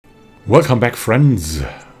Welcome back, friends.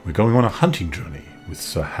 We're going on a hunting journey with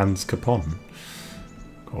Sir Hans Capon.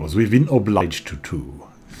 Because we've been obliged to too.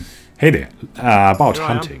 Hey there, about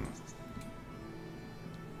hunting.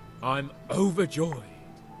 I'm overjoyed.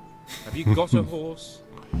 Have you got a horse?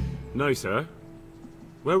 No, sir.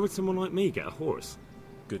 Where would someone like me get a horse?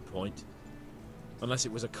 Good point. Unless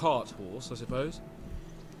it was a cart horse, I suppose.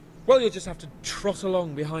 Well, you'll just have to trot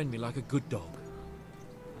along behind me like a good dog.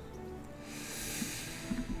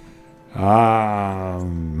 Well,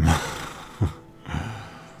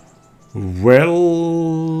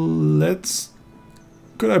 let's...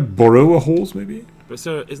 Could I borrow a horse, maybe? But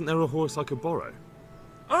sir, isn't there a horse I could borrow?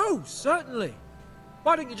 Oh, certainly.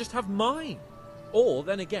 Why don't you just have mine? Or,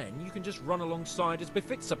 then again, you can just run alongside as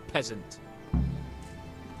befits a peasant.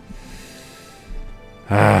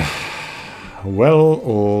 Well,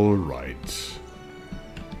 all right.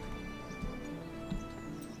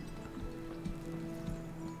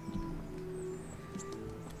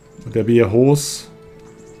 Would there be a horse?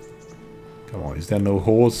 Come on, is there no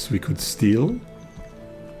horse we could steal?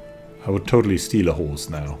 I would totally steal a horse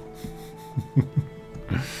now.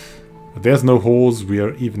 But there's no horse we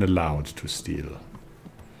are even allowed to steal.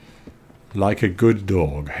 Like a good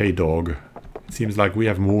dog. Hey dog. It seems like we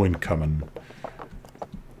have more in common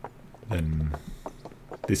than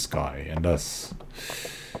this guy and us.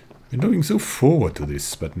 Been looking so forward to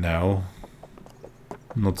this, but now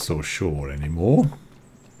not so sure anymore.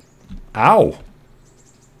 Ow!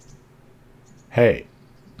 Hey.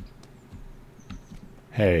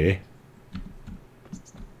 Hey.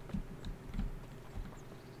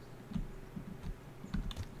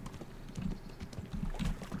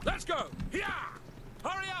 Let's go! Yeah!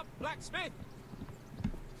 Hurry up, blacksmith!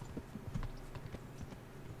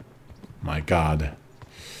 My God.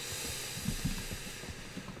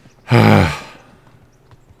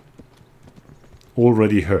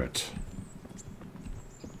 Already hurt.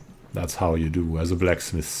 That's how you do as a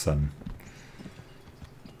blacksmith's son.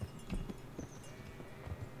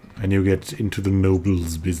 And you get into the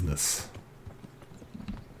noble's business.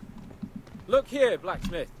 Look here,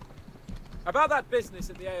 blacksmith. About that business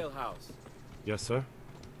at the alehouse. Yes, sir.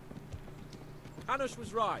 Hanush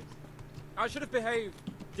was right. I should have behaved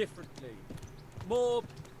differently. More,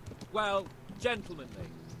 well, gentlemanly.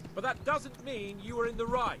 But that doesn't mean you were in the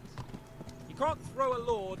right. You can't throw a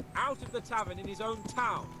lord out of the tavern in his own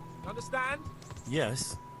town. Understand?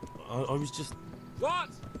 Yes. I was just... What?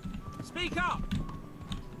 Speak up!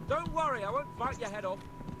 Don't worry, I won't bite your head off.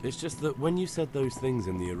 It's just that when you said those things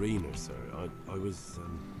in the arena, sir, I was,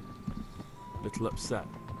 a little upset.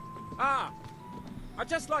 Ah! I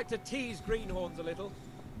just like to tease greenhorns a little.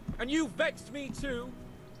 And you vexed me too.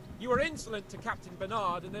 You were insolent to Captain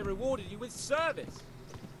Bernard and they rewarded you with service.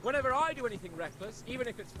 Whenever I do anything reckless, even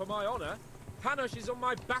if it's for my honor, Hanush is on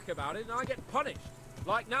my back about it and I get punished.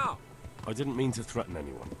 Like now. I didn't mean to threaten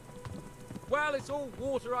anyone. Well, it's all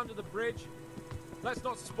water under the bridge. Let's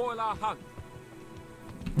not spoil our hunt.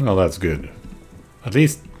 Well, that's good. At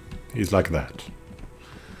least he's like that.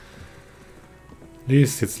 At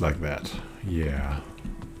least it's like that. Yeah.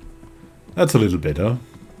 That's a little better.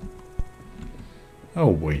 Oh,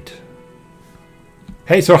 wait.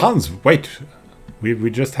 Hey, Sir Hans, wait. We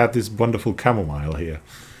just had this wonderful chamomile here.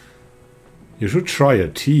 You should try a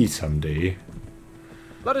tea someday.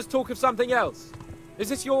 Let us talk of something else. Is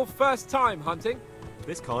this your first time hunting?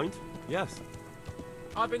 This kind? Yes.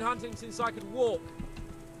 I've been hunting since I could walk.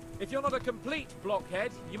 If you're not a complete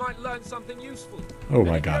blockhead, you might learn something useful. Oh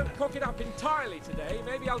my If God. you don't cock it up entirely today,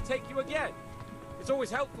 maybe I'll take you again. It's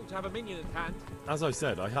always helpful to have a minion at hand. As I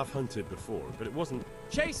said, I have hunted before, but it wasn't...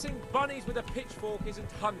 Chasing bunnies with a pitchfork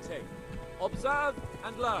isn't hunting. Observe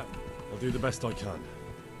and learn. I'll do the best I can,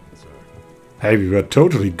 sir. Hey, we were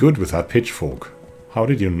totally good with that pitchfork. How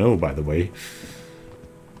did you know, by the way?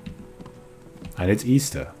 And it's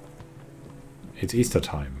Easter. It's Easter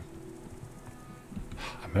time.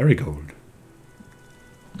 A marigold.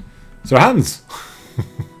 So Hans!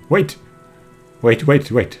 Wait!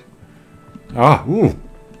 Wait. Ah, ooh!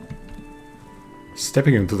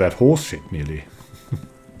 Stepping into that horse shit, nearly.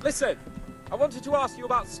 Listen, I wanted to ask you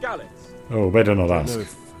about scallops. Oh, better not I don't ask. know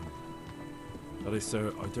if... That is,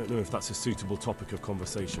 sir, I don't know if that's a suitable topic of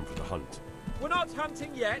conversation for the hunt. We're not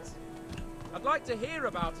hunting yet. I'd like to hear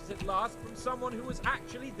about it at last from someone who was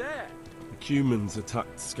actually there. The Cumans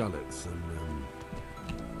attacked Skallets, and,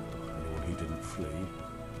 anyone who didn't flee.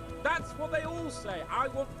 That's what they all say. I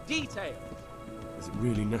want details. Is it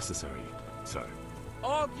really necessary, sir?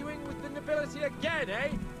 Arguing with the nobility again, eh?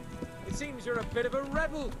 It seems you're a bit of a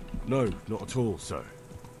rebel. No, not at all, sir.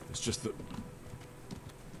 It's just that...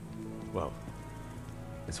 Well,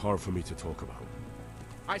 it's hard for me to talk about.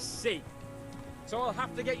 I see. So I'll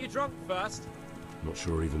have to get you drunk first. Not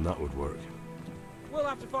sure even that would work. We'll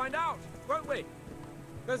have to find out, won't we?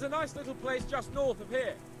 There's a nice little place just north of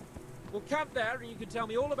here. We'll camp there and you can tell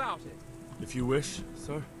me all about it. If you wish,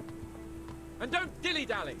 sir. And don't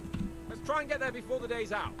dilly-dally. Let's try and get there before the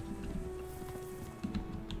day's out.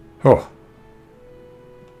 Oh.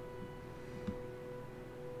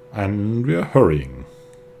 And we're hurrying.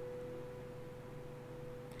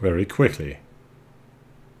 Very quickly.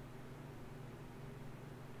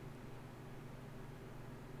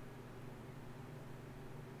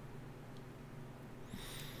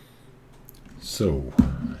 So,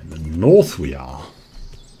 in the north we are.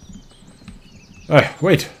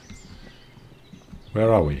 Wait.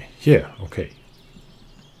 Where are we? Here, okay.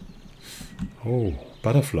 Oh,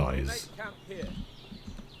 butterflies. Make camp here.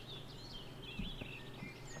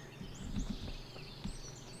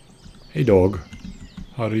 Hey dog,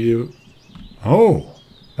 how do you... Oh,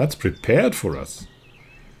 that's prepared for us.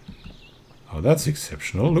 Oh, that's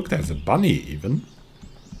exceptional. Look, there's a bunny even.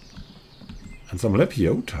 And some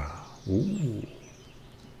lepiota. Ooh.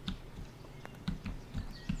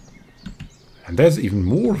 And there's even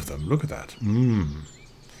more of them. Look at that. Mmm.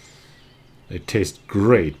 They taste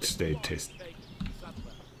great. They taste...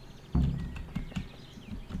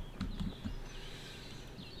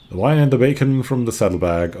 The wine and the bacon from the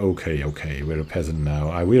saddlebag. Okay, okay. We're a peasant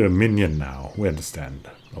now. We're a minion now. We understand.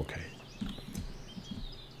 Okay.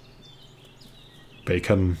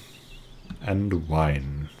 Bacon and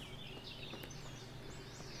wine.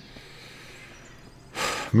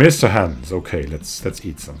 Mr. Hans. Okay, let's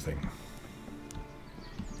eat something.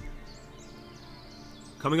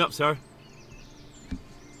 Coming up, sir.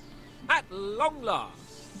 At long last.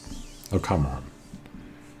 Oh, come on.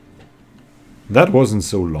 That wasn't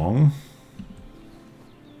so long.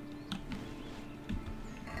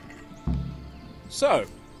 So,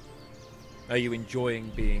 are you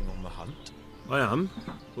enjoying being on the hunt? I am,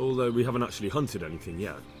 although we haven't actually hunted anything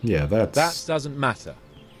yet. Yeah, That doesn't matter.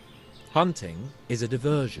 Hunting is a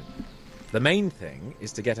diversion. The main thing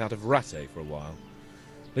is to get out of Rattay for a while.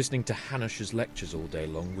 Listening to Hanush's lectures all day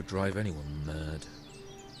long would drive anyone mad.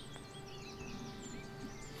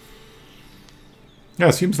 Yeah,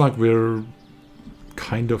 it seems like we're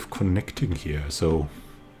kind of connecting here, so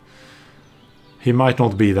he might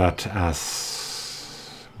not be that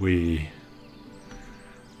as we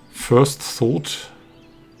first thought.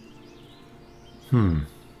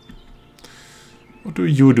 What do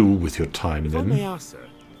you do with your time If I then? may ask, sir,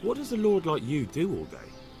 what does a lord like you do all day?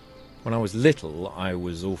 When I was little, I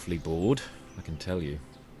was awfully bored, I can tell you.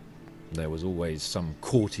 There was always some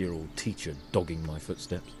courtier or teacher dogging my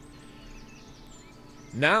footsteps.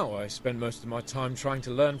 Now I spend most of my time trying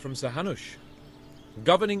to learn from Sir Hanush.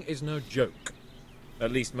 Governing is no joke,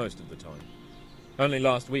 at least most of the time. Only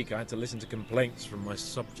last week I had to listen to complaints from my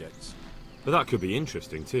subjects. But that could be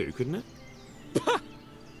interesting too, couldn't it?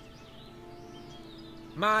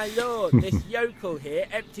 My lord, this yokel here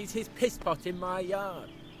empties his piss pot in my yard.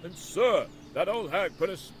 And sir, that old hag put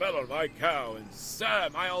a spell on my cow, and sir,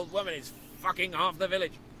 my old woman is fucking half the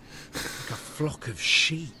village. Like a flock of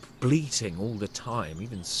sheep, bleating all the time.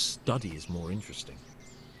 Even study is more interesting.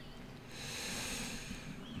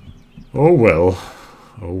 Oh well.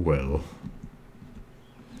 Oh well.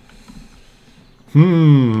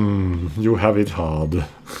 You have it hard.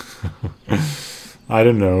 I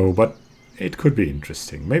don't know, but it could be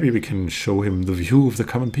interesting. Maybe we can show him the view of the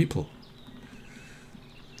common people.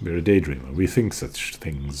 We're a daydreamer. We think such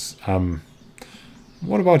things.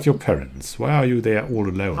 What about your parents? Why are you there all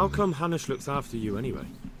alone? How come Hanush looks after you anyway?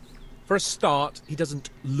 For a start, he doesn't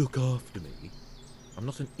look after me. I'm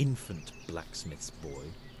not an infant blacksmith's boy.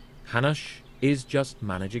 Hanush is just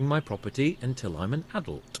managing my property until I'm an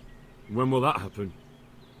adult. When will that happen?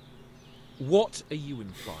 What are you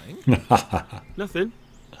implying? Nothing.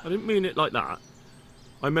 I didn't mean it like that.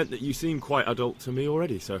 I meant that you seem quite adult to me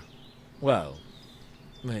already, sir. Well,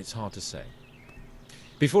 it's hard to say.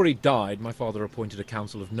 Before he died, my father appointed a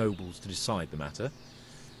council of nobles to decide the matter.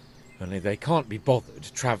 Only they can't be bothered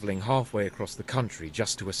travelling halfway across the country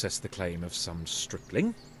just to assess the claim of some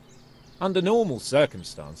stripling. Under normal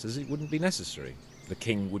circumstances, it wouldn't be necessary. The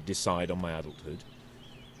king would decide on my adulthood.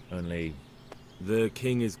 Only... The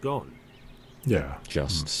king is gone. Yeah.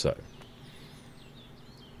 Just so.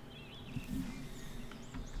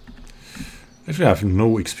 Actually, I have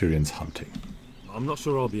no experience hunting. I'm not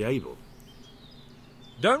sure I'll be able.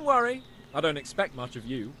 Don't worry, I don't expect much of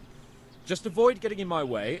you. Just avoid getting in my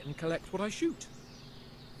way and collect what I shoot.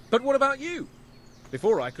 But what about you?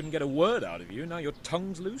 Before I couldn't get a word out of you, now your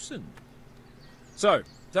tongue's loosened. So,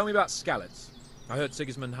 tell me about Skalitz. I heard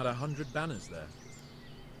Sigismund had 100 banners there.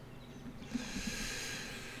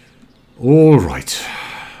 All right.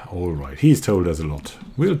 All right. He's told us a lot.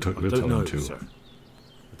 We'll tell I don't know, him too. sir.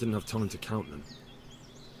 I didn't have time to count them.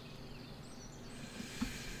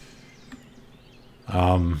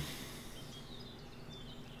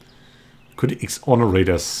 Could exonerate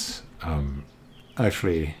us,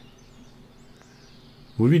 actually,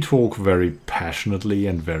 would we talk very passionately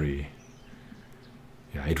and very...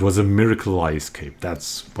 Yeah, it was a miracle I escaped.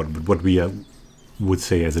 That's what we would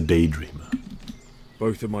say as a daydreamer.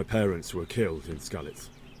 Both of my parents were killed in Skalitz,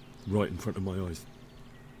 right in front of my eyes.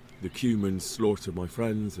 The Cumans slaughtered my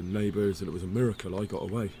friends and neighbours, and it was a miracle I got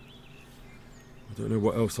away. I don't know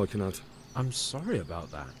what else I can add. I'm sorry about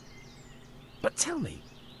that. But tell me,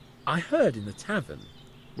 I heard in the tavern...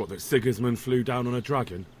 What, that Sigismund flew down on a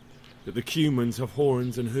dragon? That the Cumans have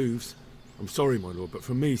horns and hooves? I'm sorry, my lord, but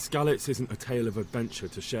for me, Skalitz isn't a tale of adventure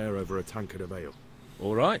to share over a tankard of ale.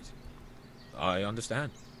 All right. I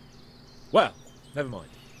understand. Well, never mind.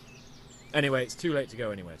 Anyway, it's too late to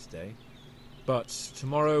go anywhere today. But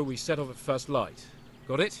tomorrow we set off at first light.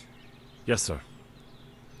 Got it? Yes, sir.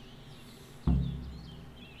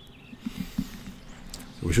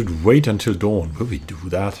 We should wait until dawn. Will we do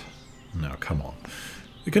that? No, come on.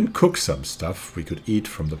 We can cook some stuff. We could eat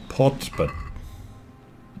from the pot, but...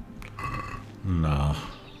 Nah.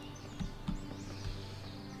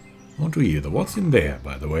 Won't do either. What's in there,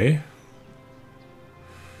 by the way?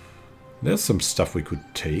 There's some stuff we could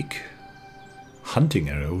take. Hunting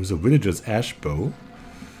arrows, a villager's ash bow,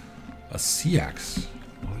 a sea axe.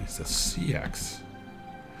 What is a sea axe?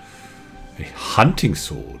 A hunting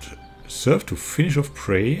sword. Serve to finish off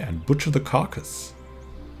prey and butcher the carcass.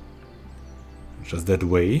 Just that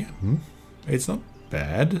way. It's not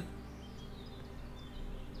bad.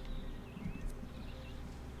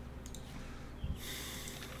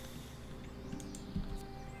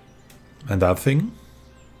 And that thing?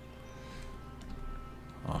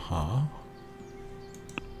 Uh-huh.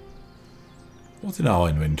 What's in our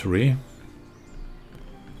inventory?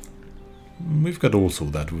 We've got also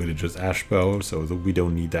that villager's ash bow, so we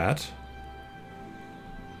don't need that.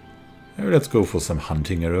 Let's go for some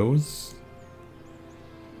hunting arrows.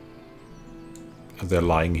 As they're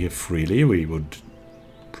lying here freely, we would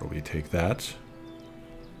probably take that.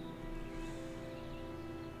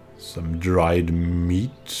 Some dried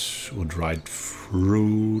meat or dried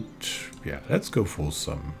fruit. Yeah, let's go for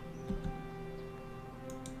some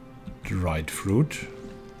dried fruit.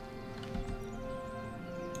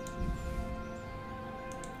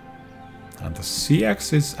 And the sea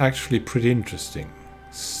axe is actually pretty interesting.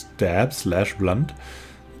 Stab / blunt.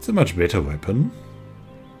 It's a much better weapon.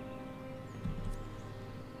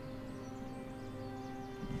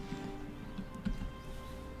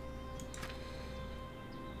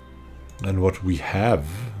 Than what we have,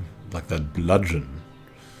 like that bludgeon.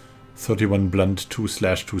 31 blunt, 2 /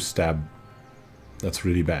 2 stab. That's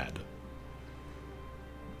really bad.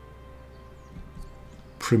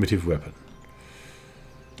 Primitive weapon.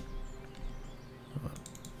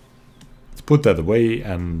 Let's put that away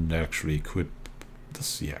and actually equip the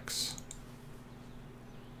sea axe.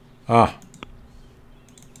 Ah.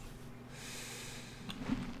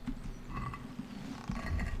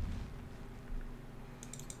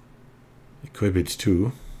 Equip it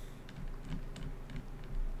too.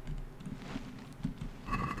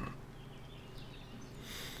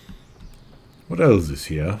 What else is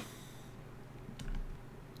here?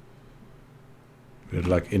 We're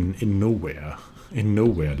like in nowhere. In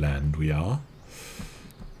nowhere land we are.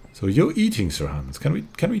 So you're eating, Sir Hans. Can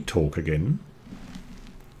we talk again?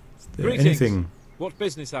 Is there Greetings. anything? What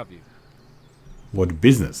business have you? What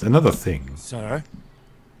business? Another thing. Sir?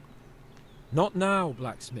 Not now,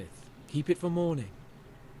 blacksmith. Keep it for morning.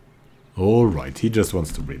 All right, he just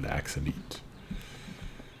wants to relax and eat.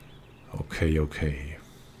 Okay, okay.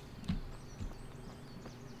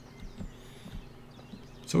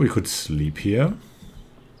 So we could sleep here.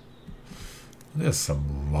 There's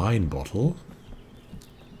some wine bottle.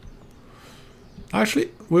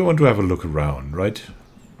 Actually, we want to have a look around, right?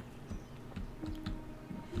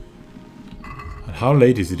 And how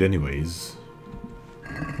late is it anyways?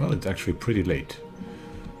 Well, it's actually pretty late.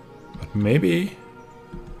 But maybe...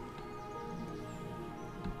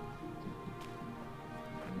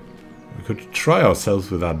 we could try ourselves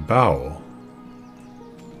with that bow.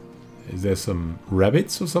 Is there some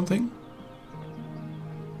rabbits or something?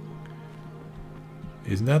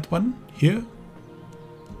 Isn't that one here?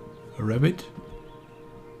 A rabbit?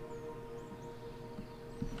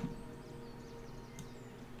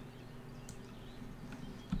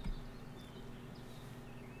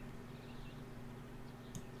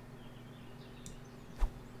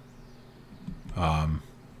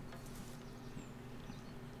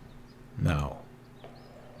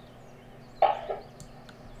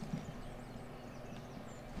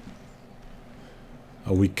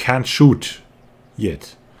 Oh, we can't shoot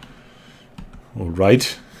yet.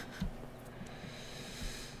 Alright.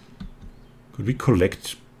 Could we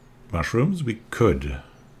collect mushrooms? We could.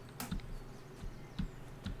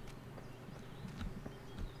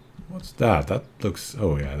 What's that? That looks...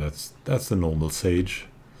 Oh yeah, that's the normal sage.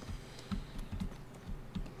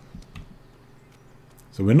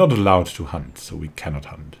 So we're not allowed to hunt, so we cannot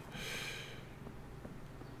hunt.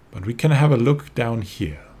 But we can have a look down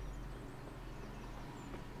here.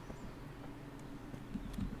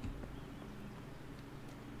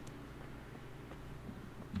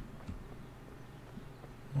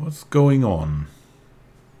 What's going on?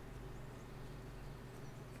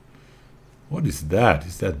 What is that?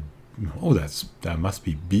 Is that... Oh, there must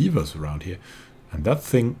be beavers around here. And that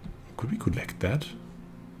thing... Could we collect that?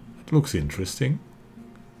 That looks interesting.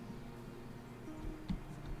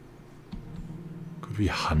 Could we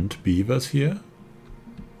hunt beavers here?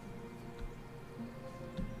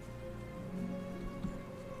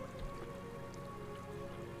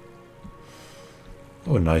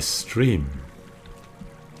 Oh, a nice stream.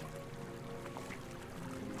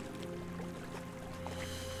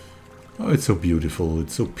 Oh, it's so beautiful.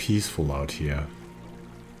 It's so peaceful out here.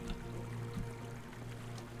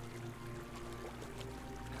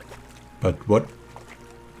 But what?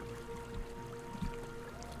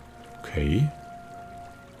 Okay.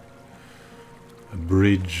 A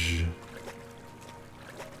bridge.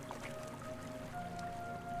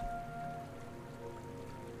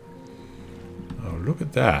 Oh, look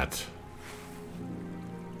at that.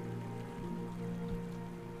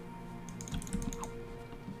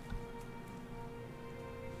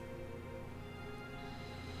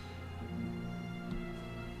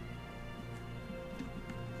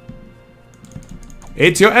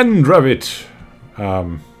 It's your end, rabbit!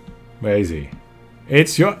 Where is he?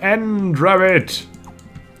 It's your end, rabbit!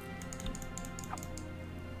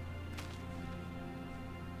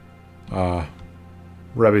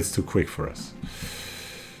 Rabbit's too quick for us.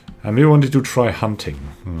 And we wanted to try hunting.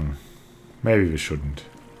 Maybe we shouldn't.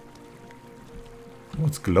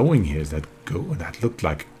 What's glowing here? Is that gold? That looked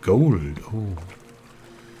like gold. Oh.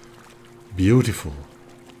 Beautiful.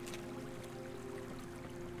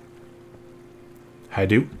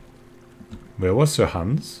 Heidi, where was Sir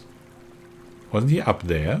Hans? Wasn't he up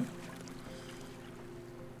there?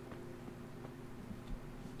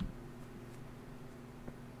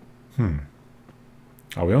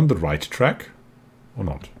 Are we on the right track? Or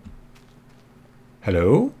not?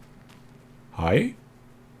 Hello? Hi?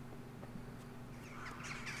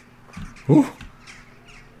 Ooh.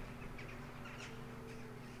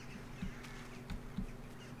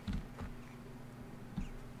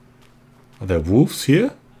 Are there wolves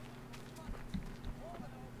here?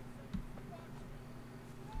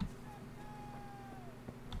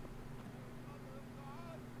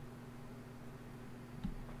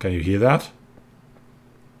 Can you hear that?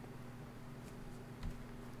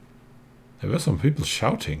 There were some people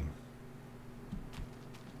shouting.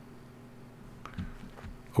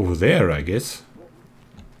 Over there, I guess.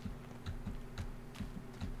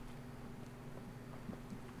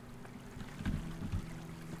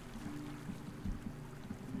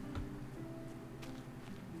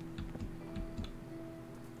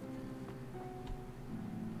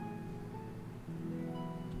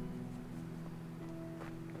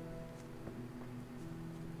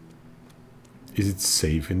 Is it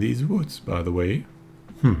safe in these woods, by the way?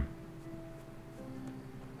 Look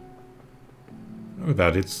at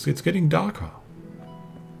that, it's getting darker.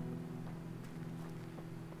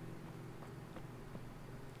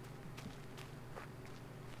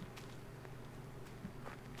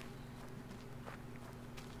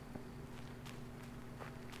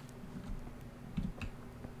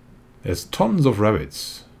 There's tons of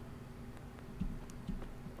rabbits.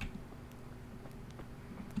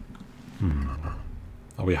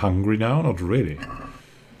 Are we hungry now? Not really.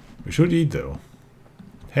 We should eat, though.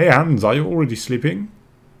 Hey, Hans, are you already sleeping?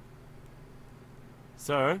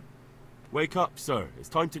 Sir? Wake up, sir. It's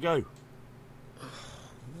time to go.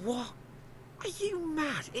 What? Are you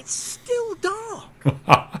mad? It's still dark.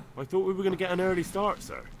 I thought we were going to get an early start,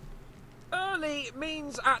 sir. Early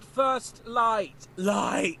means at first light.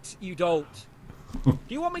 Light, you dolt. Do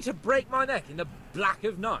you want me to break my neck in the black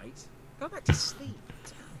of night? Go back to sleep.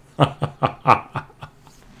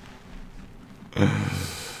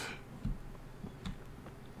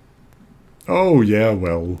 Oh, yeah,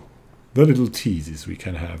 well, the little teases we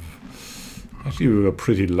can have. Actually, we were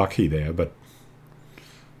pretty lucky there, but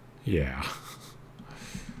yeah.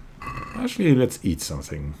 Actually, let's eat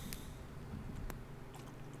something.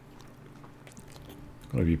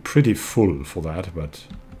 Gonna be pretty full for that, but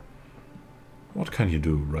What can you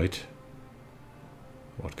do, right?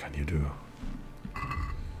 What can you do?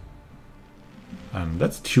 And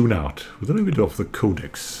let's tune out with a little bit of the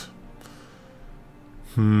codex.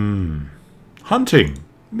 Hunting.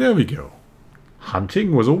 There we go.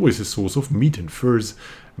 Hunting was always a source of meat and furs,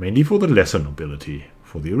 mainly for the lesser nobility.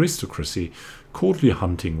 For the aristocracy, courtly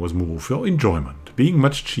hunting was more for enjoyment, being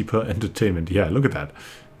much cheaper entertainment. Yeah, look at that.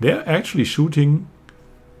 They're actually shooting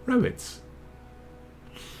rabbits.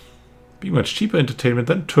 Being much cheaper entertainment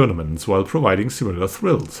than tournaments while providing similar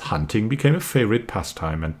thrills. Hunting became a favorite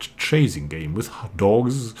pastime and chasing game with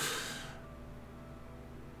dogs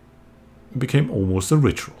became almost a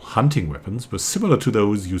ritual. Hunting weapons were similar to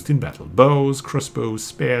those used in battle. Bows, crossbows,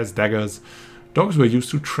 spears, daggers. Dogs were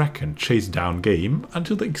used to track and chase down game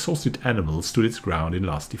until the exhausted animal stood its ground in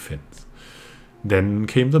last defense. Then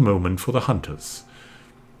came the moment for the hunters.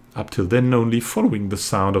 Up till then only following the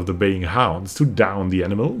sound of the baying hounds to down the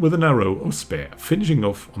animal with an arrow or spear. Finishing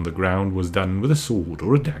off on the ground was done with a sword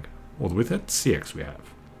or a dagger, or with that seax we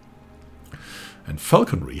have. And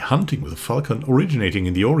falconry, hunting with a falcon originating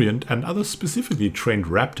in the Orient and other specifically trained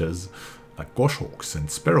raptors like goshawks and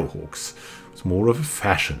sparrowhawks, was more of a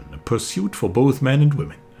fashion, a pursuit for both men and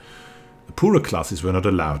women. The poorer classes were not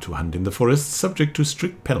allowed to hunt in the forest, subject to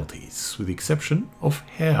strict penalties, with the exception of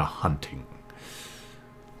hare hunting.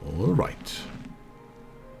 Alright.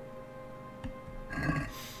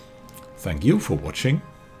 Thank you for watching,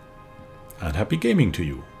 and happy gaming to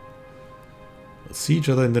you. We'll see each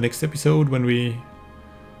other in the next episode when we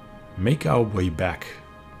make our way back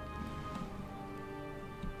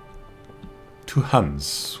to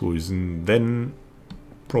Hans, who is then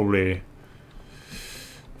probably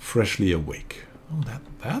freshly awake. Oh,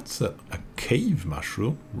 that's a cave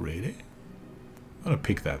mushroom, really? I'm gonna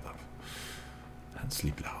pick that up and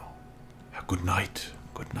sleep now. Good night,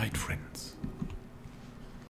 friends.